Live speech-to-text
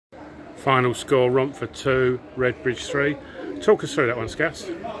Final score: Romford 2, Redbridge 3. Talk us through that one, Scouse.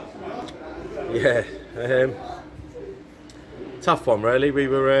 Yeah, tough one really. We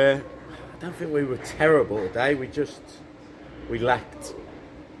were, I don't think we were terrible today. We lacked.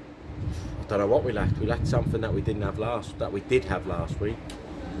 I don't know what we lacked. We lacked something that we did have last week,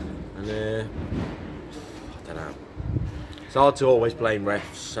 and I don't know. It's hard to always blame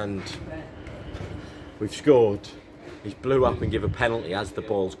refs, and we've scored. He's blew up and give a penalty as the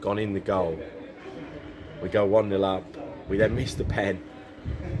ball's gone in the goal. We go 1-0 up. We then miss the pen.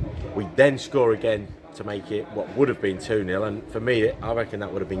 We then score again to make it what would have been 2-0. And for me, I reckon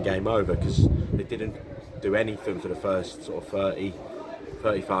that would have been game over because they didn't do anything for the first sort of 30,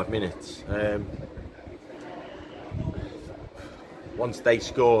 35 minutes. Once they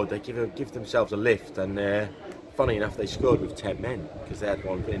scored, they give themselves a lift. And funny enough, they scored with 10 men because they had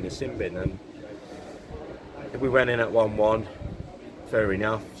one in the sin bin. And we went in at 1-1, fair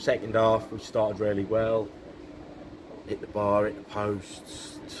enough. Second half, we started really well. Hit the bar, hit the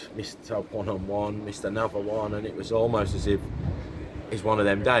posts, missed a one-on-one, missed another one, and it was almost as if it's one of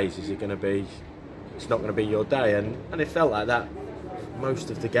them days. Is it going to be? It's not going to be your day, and it felt like that most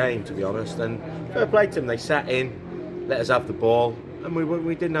of the game, to be honest. And fair play to them, they sat in, let us have the ball, and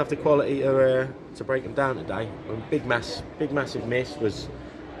we didn't have the quality to break them down today. Big massive miss was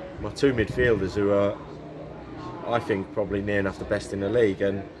my two midfielders who are, I think, probably near enough the best in the league,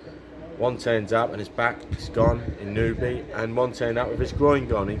 and one turns up and his back is gone in Newby, and one turned up with his groin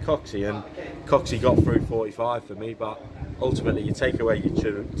gone in Coxey, and Coxey got through 45 for me, but ultimately you take away your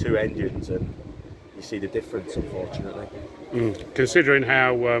two engines and you see the difference, unfortunately. Considering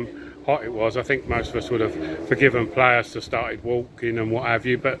how hot it was, I think most of us would have forgiven players to started walking and what have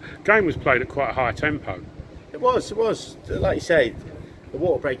you, but game was played at quite a high tempo. It was, like you say, the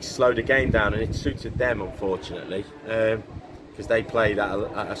water breaks slowed the game down, and it suited them, unfortunately, because they played at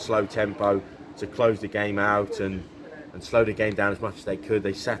a slow tempo to close the game out and slow the game down as much as they could.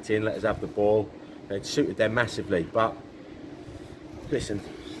 They sat in, let us have the ball. It suited them massively. But listen,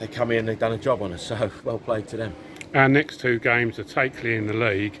 they come in, they've done a job on us, so well played to them. Our next two games are Takeley in the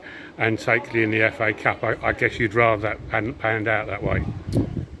league and Takeley in the FA Cup. I guess you'd rather that panned out that way.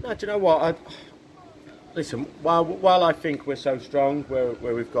 No, do you know what? Listen, while I think we're so strong, where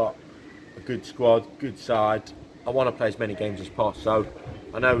we've got a good squad, good side, I want to play as many games as possible. So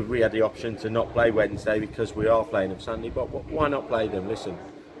I know we had the option to not play Wednesday because we are playing them Sunday, but why not play them? Listen,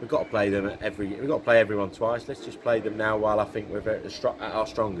 we've got to play them we've got to play everyone twice. Let's just play them now while I think we're at our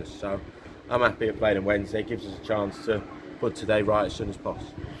strongest. So I'm happy to play them Wednesday. It gives us a chance to put today right as soon as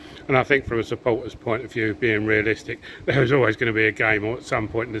possible. And I think from a supporter's point of view, being realistic, there's always going to be a game or at some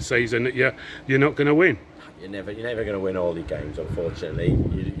point in the season that you're not going to win. You're never going to win all the games, unfortunately.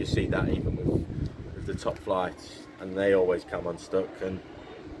 You see that even with the top flights, and they always come unstuck. And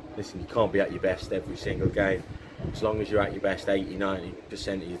listen, you can't be at your best every single game. As long as you're at your best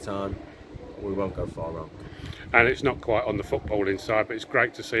 80-90% of your time, we won't go far wrong. And it's not quite on the footballing side, but it's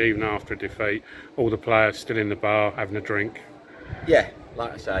great to see, even after a defeat, all the players still in the bar having a drink. Yeah,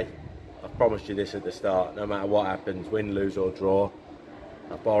 like I say, I promised you this at the start. No matter what happens, win, lose or draw,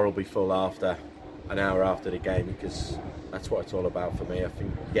 that bar will be full after an hour after the game, because that's what it's all about for me. I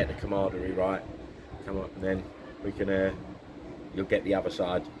think you get the camaraderie right, come up, and then we can. You'll get the other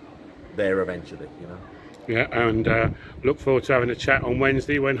side there eventually, you know. Yeah, and look forward to having a chat on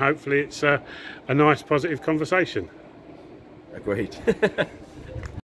Wednesday when hopefully it's a nice positive conversation. Agreed.